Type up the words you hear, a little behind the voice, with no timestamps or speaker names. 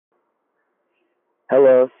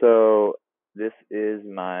Hello. So this is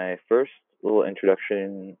my first little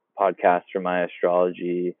introduction podcast for my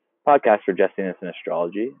astrology podcast for Jessiness and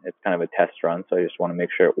Astrology. It's kind of a test run, so I just want to make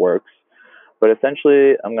sure it works. But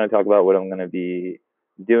essentially, I'm going to talk about what I'm going to be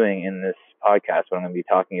doing in this podcast, what I'm going to be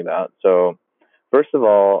talking about. So, first of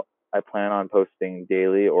all, I plan on posting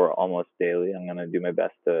daily or almost daily. I'm going to do my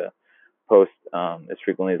best to post as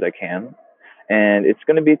frequently as I can. And it's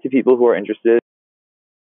going to be to people who are interested